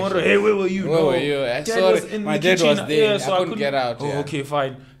her was tomorrow. patience. Hey, where were you? Where No. were you? Dad Sorry, was in my the dad was kitchen. there. Yeah, so I couldn't get out. Oh, yeah. okay,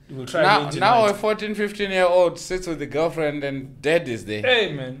 fine. We'll try again Now tonight. a 14, 15-year-old sits with the girlfriend and dad is there.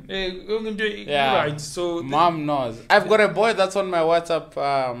 Hey, man. Hey, we're going to do it. Yeah. Right. So Mom knows. I've got a boy that's on my WhatsApp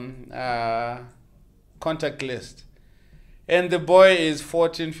contact list. And the boy is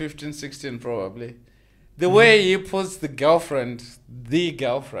 14, 15, 16 probably. The way he puts the girlfriend.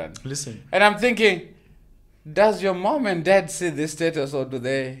 listen. And I'm thinking, does your mom and dad see this status or do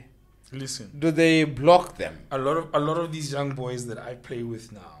they block them? A lot of these young boys that I play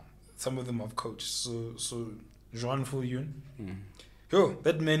with now, some of them I've coached. So Joan Fouyun. Yo,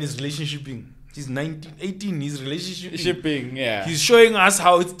 that man is relationshiping. He's 19, 18, he's relationshiping. Shipping, yeah. He's showing us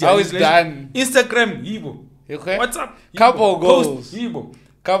how it's done. How it's done. Instagram, Yibo. Okay. What's up? Yibo. Couple Post, goals. Yibo.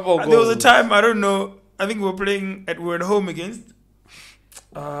 Couple goals. There was a time, I don't know, I think we were at home against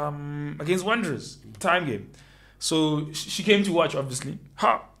Wanderers, time game. So she came to watch, obviously.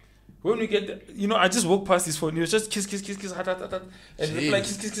 When we get there, you know, I just walked past his phone. He was just kiss, hot, and like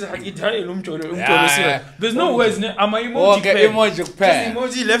kiss, hot. Yeah. There's no words. I'm an emoji Okay, pen. emoji Just pen.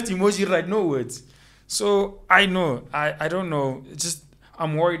 emoji left, emoji right, no words. So I know, I don't know. It's just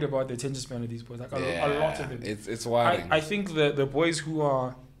I'm worried about the attention span of these boys. Like a lot of it. It's worrying. I think the boys who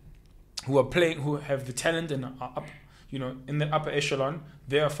are playing, who have the talent and are up, you know, in the upper echelon,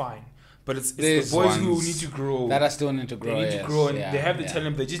 they are fine. But it's the boys who need to grow. That are still need to grow. They need to grow, and Yeah, they have the yeah.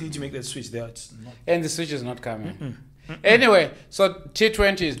 talent. They just need to make that switch. They are just not. And the switch is not coming. Anyway, so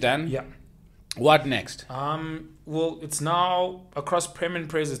T20 is done. Yeah. What next? Well, it's now across Prem and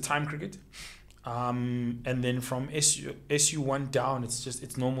Praise is time cricket. And then from SU1 down,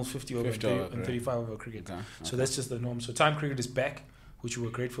 it's normal 50 over, 50 and, over, and 35 over cricket. Okay, So that's just the norm. So time cricket is back, which we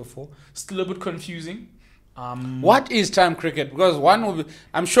were grateful for. Still a bit confusing. What is time cricket? Because one will be,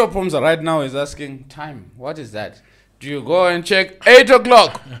 I'm sure Pomza right now is asking time. What is that? Do you go and check 8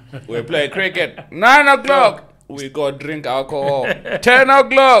 o'clock? We play cricket. 9 o'clock, we go drink alcohol. 10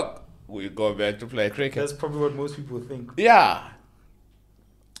 o'clock, we go back to play cricket. That's probably what most people think. Yeah.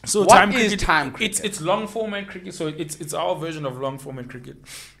 So What time is cricket, time cricket? It's long format cricket. So it's our version of long format cricket.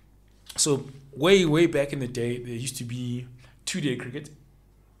 So way back in the day, there used to be 2-day cricket.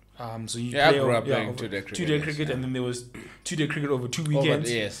 So you I play grew up over, playing 2-day cricket. 2-day yes, cricket, yeah. and then there was 2-day cricket over 2 Over-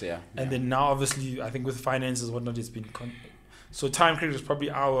 weekends. yes, yeah. And then now, obviously, I think with finances and whatnot, it's been so time cricket is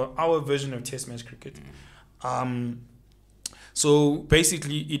probably our version of Test match cricket. So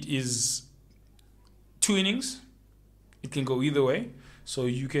basically, it is 2 innings. It can go either way. So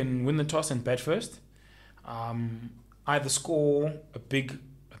you can win the toss and bat first. Either score a big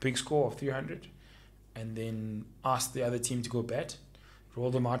score of 300, and then ask the other team to go bat,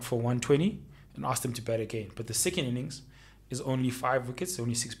 roll them out for 120, and ask them to bat again. But the second innings is only 5 wickets,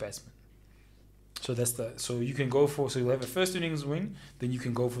 only 6 batsmen. So so you can go for, so you'll have a first innings win, then you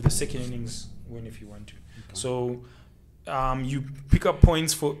can go for the second innings win if you want to. Okay. So you pick up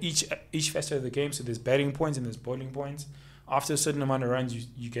points for each facet of the game. So there's batting points and there's bowling points. After a certain amount of runs,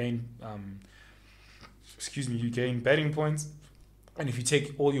 you gain you gain batting points, and if you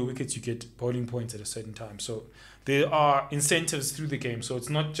take all your wickets, you get bowling points at a certain time. So there are incentives through the game. So it's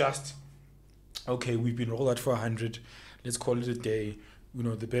not just, okay, we've been rolled out for 100, let's call it a day. You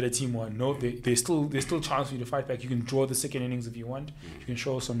know, the better team won. No, there's still chance for you to fight back. You can draw the second innings if you want. You can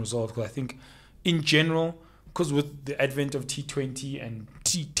show some results. Because I think, in general, because with the advent of T20 and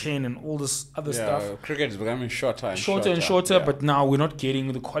T10 and all this other stuff, cricket is becoming shorter and shorter. Yeah. But now we're not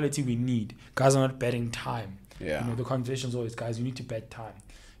getting the quality we need. Guys are not batting time. Yeah. You know, the conversation is always, guys, you need to bat time.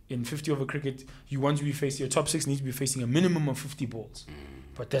 In 50 over cricket, you want to be facing, your top 6 needs to be facing a minimum of 50 balls.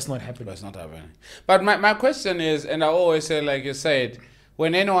 But that's not happening. That's not happening. But my question is, and I always say, like you said,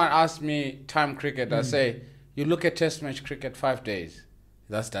 when anyone asks me time cricket, I say, you look at Test match cricket 5 days.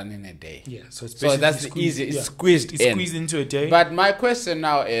 That's done in a day. Yeah, so that's easy. It's squeezed in. It's squeezed into a day. But my question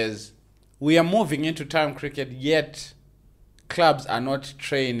now is, we are moving into time cricket, yet clubs are not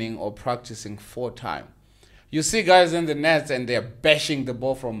training or practicing for time. You see guys in the nets and they're bashing the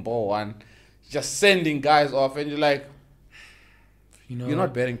ball from ball one, just sending guys off, and you're like, you're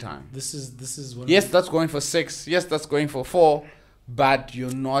not betting time. This is one. Yes, that's going for 6. Yes, that's going for 4, but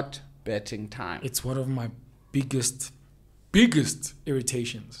you're not betting time. It's one of my biggest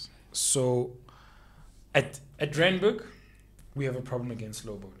irritations. So at Randburg, we have a problem against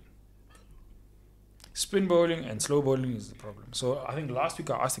slow bowling. Spin bowling and slow bowling is the problem. So I think last week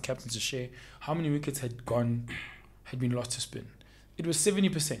I asked the captain to share how many wickets had been lost to spin. It was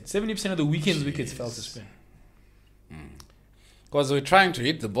 70%. 70% of the weekend's wickets fell to spin. Because we're trying to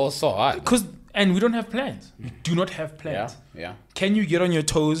hit the ball so hard. And we don't have plans. We do not have plans. Yeah. Can you get on your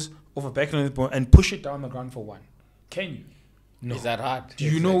toes off a backhand the ball and push it down the ground for one? Can you? No. Is that hard? Do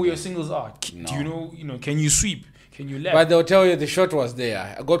you know where your singles are? No. Do you know, can you sweep? Can you left? But they'll tell you the shot was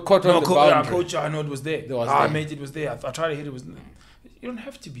there. I got caught on the boundary. Coach, I know it was there. Mate, it was there. I tried to hit it. You don't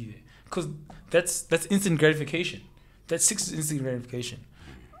have to be there. Because that's instant gratification. That's 6 instant gratification.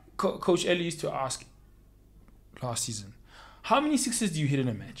 Coach Ellie used to ask last season, how many sixes do you hit in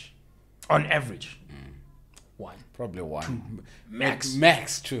a match? On average? 1. Probably 1. 2. Max.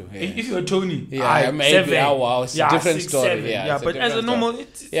 Max 2. Yeah. If you're Tony, maybe 7. It's a different 6, story. 7. Yeah, but as a normal...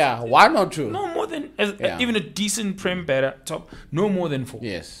 1 or 2. No more than... Even a decent prem batter, top, no more than 4.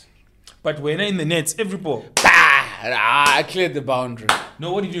 Yes. But when in the nets, every ball... I cleared the boundary.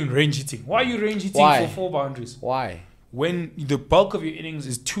 No, what are you doing? Range hitting. Why are you range hitting for 4 boundaries? Why? When the bulk of your innings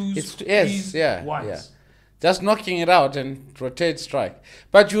is 2s, 3s, 1s. Yeah. Just knocking it out and rotate strike.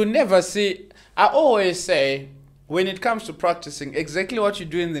 But you never see... I always say, when it comes to practicing, exactly what you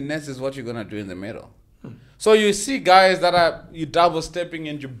do in the nets is what you're going to do in the middle. So you see guys that you double stepping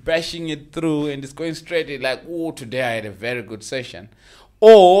and you're bashing it through and it's going straight. You're like, oh, today I had a very good session.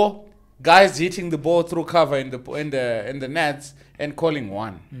 Or guys hitting the ball through cover in the nets and calling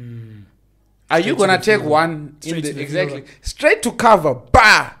 1. Are you going to take 1 exactly straight to cover?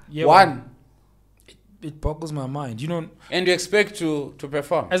 Bah! Yeah, 1. It boggles my mind. And you expect to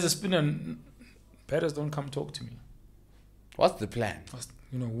perform. As a spinner, batters don't come talk to me. What's the plan?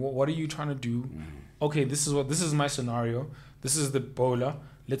 What are you trying to do? Okay, this is my scenario. This is the bowler.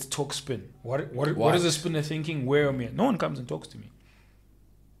 Let's talk spin. What is the spinner thinking? Where am I? No one comes and talks to me.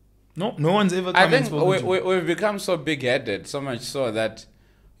 No one's ever come and spoken to me. We've become so big-headed, so much so that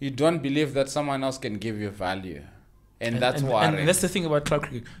you don't believe that someone else can give you value. And that's why. And that's the thing about club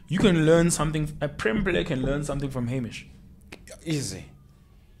cricket. You can learn something. A Prem player can learn something from Hamish. Easy.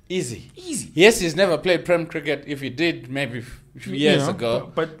 Yes, he's never played Prem cricket. If he did, maybe a few years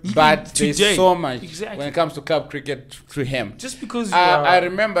ago. But there's so much when it comes to club cricket to him. Just because I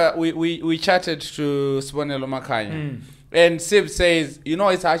remember we chatted to Sibonelo Makanya. And Sib says,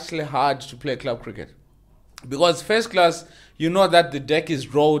 it's actually hard to play club cricket. Because first class, you know that the deck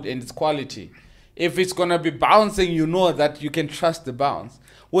is rolled and it's quality. If it's going to be bouncing, you know that you can trust the bounce.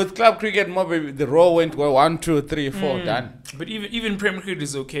 With club cricket, maybe the roll went 1, 2, 3, 4, done. But even Prem cricket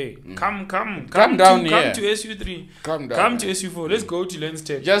is okay. Come down to here. Come to SU3. Come to SU4. Let's go to Lens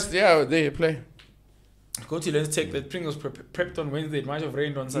Tech. There you play. Go to Lens Tech. That Pringles prepped on Wednesday. It might have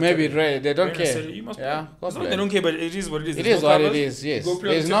rained on Saturday. Maybe it rained. They don't care. You must play. They don't care, but it is what it is. It is what it is, yes.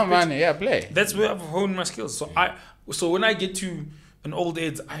 There's no money. Yeah, play. That's where I've honed my skills. So when I get to an old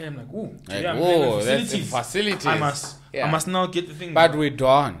age, I am like, ooh, that's in facilities. I must now get the thing. But we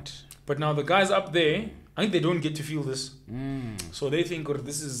don't. But now the guys up there, I think they don't get to feel this. So they think,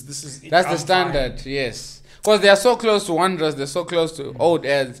 this is. That's the standard, fine. Yes. Because they are so close to Wanderers, they're so close to old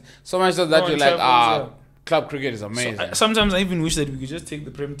heads, so much so that you're like, club cricket is amazing. So sometimes I even wish that we could just take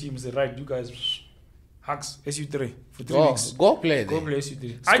the Prem team and say, right, you guys, Hacks, SU3 for 3 weeks. Go play. Go play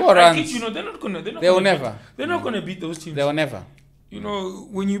SU3. I kid you, they're not gonna. They're not gonna beat those teams. They will never.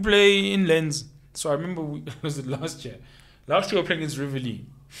 When you play in Lens. So I remember was it last year? Last year we were playing against Rivoli.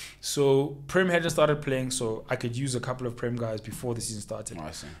 So Prem hadn't started playing, so I could use a couple of Prem guys before the season started.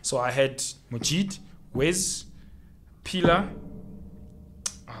 I see. So I had Mojid, Wes, Pila.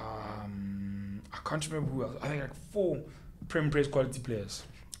 I can't remember who else. I think like 4 Prem Praise quality players.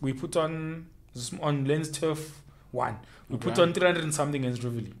 We put on Lens Turf 1. We put on 300 and something against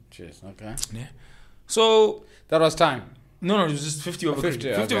Rivoli. Cheers. Okay. Yeah. So that was time. No, it was just 50 over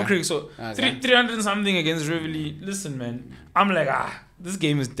 50 over cricket. So 300 and something against Rivoli. Listen, man, I'm like, this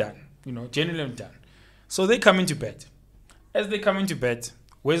game is done. Genuinely I'm done. So they come into bed. As they come into bed,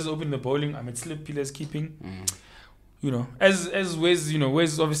 Wes open the bowling. I'm at slip, Pila's keeping. As Wes,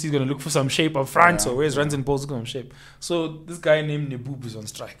 Wes obviously is going to look for some shape up front. So Wes runs and bowls some shape. So this guy named Neboob is on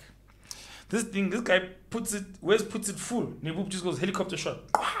strike. This guy Wes puts it full. Neboob just goes helicopter shot.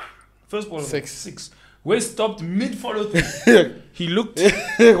 First ball, 6. Wes stopped mid follow through. He looked.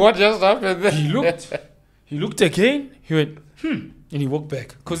 What just happened there? He looked again. He went, and he walked back.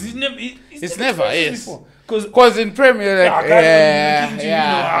 Because he's never. It's never is. Because in Premier,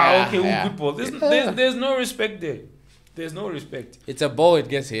 good ball. There's no respect there. There's no respect. It's a ball, it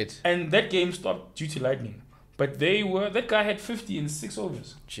gets hit. And that game stopped due to lightning. But that guy had 50 in 6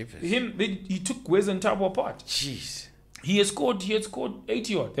 overs. Jeepers. He took Wes and Tabo apart. Jeez. He had scored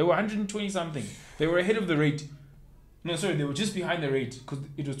 80 odd. They were 120 something. They were ahead of the rate. No, sorry, they were just behind the rate because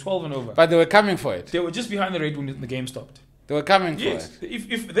it was 12 and over. But they were coming for it. They were just behind the rate when the game stopped. They were coming for Yes. it.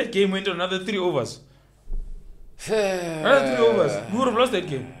 If that game went on another 3 overs, we would have lost that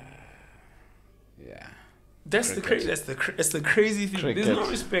game. Yeah. That's the crazy thing. Cricket. There's no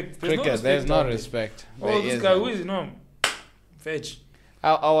respect. There's no respect. Oh, this guy, who is fetch.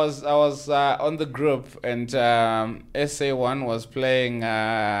 I was on the group and SA1 was playing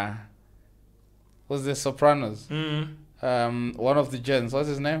was the Sopranos. One of the gens, what's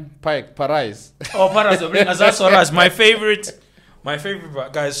his name? Parais. Oh, Paras, Azaz my favorite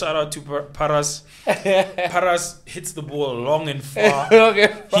guys. Shout out to Paras. Paras hits the ball long and far.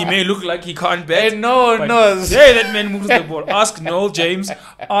 He may look like he can't bat. And no one knows. Hey, that man moves the ball. Ask Noel James.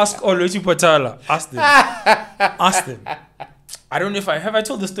 Ask Oluchi Patala. Ask them. Ask them. I don't know if I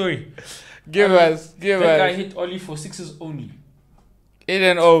told the story. Give us. That guy hit Oli for 6s only. In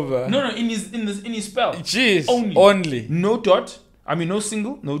and over. No, in his spell. Jeez. Only. No dot. I mean, no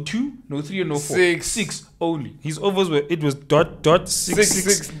single, no 2, no 3, or no 4. 6 only. His overs were, it was dot,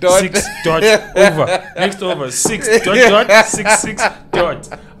 6 dot over. Next over, 6 dot, 6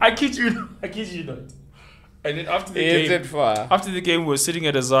 dot. I kid you not. And then after the game, we were sitting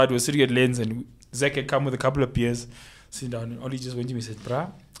at Azad, we were sitting at Lens, and Zach had come with a couple of beers, sitting down, and Oli just went to me and said,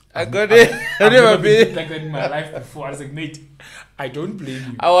 "Bruh, I got it. I've never been like that in my life before." I was like, "Mate, I don't blame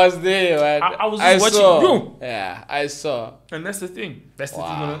you." I was there, man. I was just watching you. Yeah, I saw. And that's the thing. That's the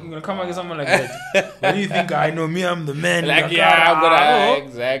thing. You're gonna come against someone like that. What do you think? I know me. I'm the man. Like, yeah, I'm gonna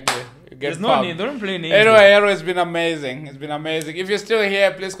exactly. There's no name. They don't play names. Anyway, it's been amazing. It's been amazing. If you're still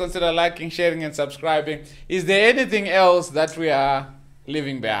here, please consider liking, sharing, and subscribing. Is there anything else that we are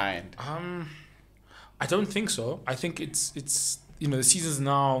leaving behind? I don't think so. I think it's the season's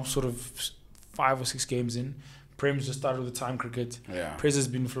now sort of 5 or 6 games in. Prem's just started with the time cricket. Yeah. Prez has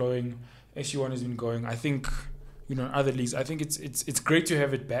been flowing. SU1 has been going. I think other leagues. I think it's great to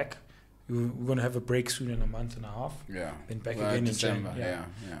have it back. We're gonna have a break soon in a month and a half. Yeah. Then back again in December. January.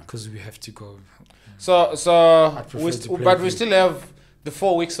 Yeah. Because we have to go. But we still have the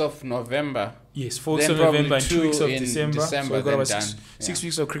 4 weeks of November. Yes, 4 weeks of November and 2 weeks of December. So we've got about 6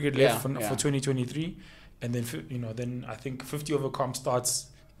 weeks of cricket left for 2023, and then then I think 50 over comp starts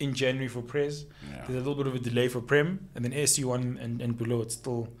in January for Prez. Yeah. There's a little bit of a delay for Prem, and then SU1 and below it's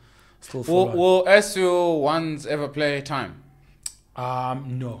still full on. Will SU1s ever play time?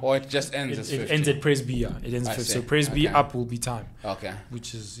 No. Or it just ends at 50? It ends at Prez B, yeah. It ends at 50. So Prez B up will be time. Okay.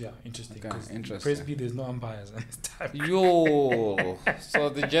 Which is, interesting. Okay, interesting. Prez B, there's no umpires on this time. Yo. So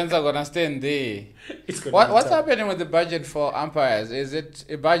the gents are going to stay in there. What's happening with the budget for umpires? Is it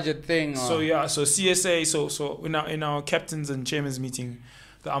a budget thing? Or? So CSA, so in our captains and chairman's meeting,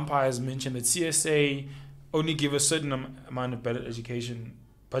 the umpires mentioned that CSA only give a certain amount of budget allocation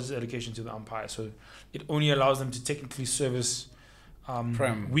to the umpire. So it only allows them to technically service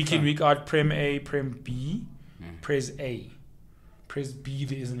week in, week out, Prem A, Prem B, Prez A. Prez B,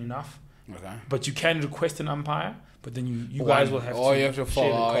 there isn't enough. Okay. But you can request an umpire, but then you guys will have to, you have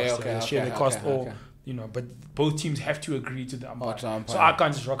to share the cost. But both teams have to agree to the umpire. So I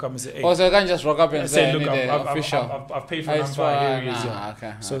can't just rock up and say, hey. So I can't just rock up and say, look, I've paid for an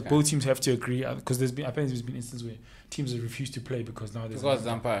umpire. So both teams have to agree, because apparently there's been instances where teams have refused to play because now there's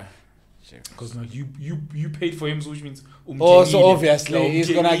the umpire. Because now you paid for him, so which means so obviously he's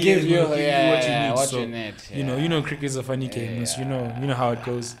gonna give you what you need. You know cricket is a funny game. You know how it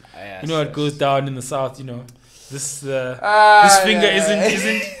goes. You know how it goes down in the south. This finger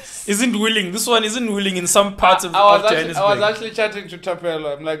isn't willing. This one isn't willing in some parts of Johannesburg. I was actually chatting to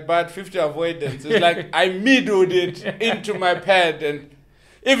Tapelo. I'm like, but 50 avoidance. It's like I middled it into my pad, and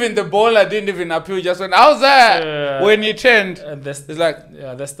even the bowler didn't even appeal. Just went, how's that? When he turned, and that's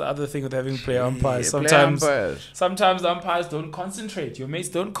the other thing with having player umpires. Sometimes the umpires don't concentrate. Your mates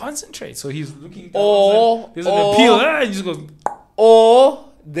don't concentrate. So he's looking down. There's an appeal. And he just goes. Or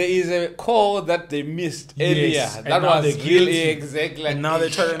there is a call that they missed earlier. That was really exactly. And now they're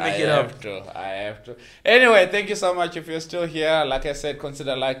trying to make it up. I have to. Anyway, thank you so much. If you're still here, like I said,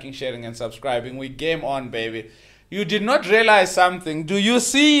 consider liking, sharing, and subscribing. We game on, baby. You did not realize something. Do you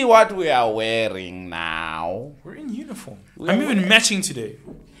see what we are wearing now? We're in uniform. I'm even matching today.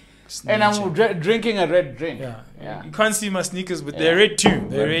 And I'm drinking a red drink. Yeah. You can't see my sneakers, but they're red too.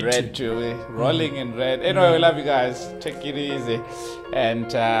 They're red too. We're rolling in red. Anyway, we love you guys. Take it easy. And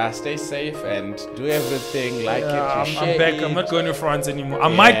stay safe and do everything like it. I'm back. I'm not going to France anymore. I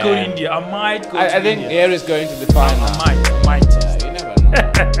might go to India. I think Harry is going to the final. I might. You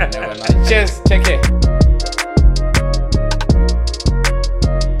never know. Cheers. Take care.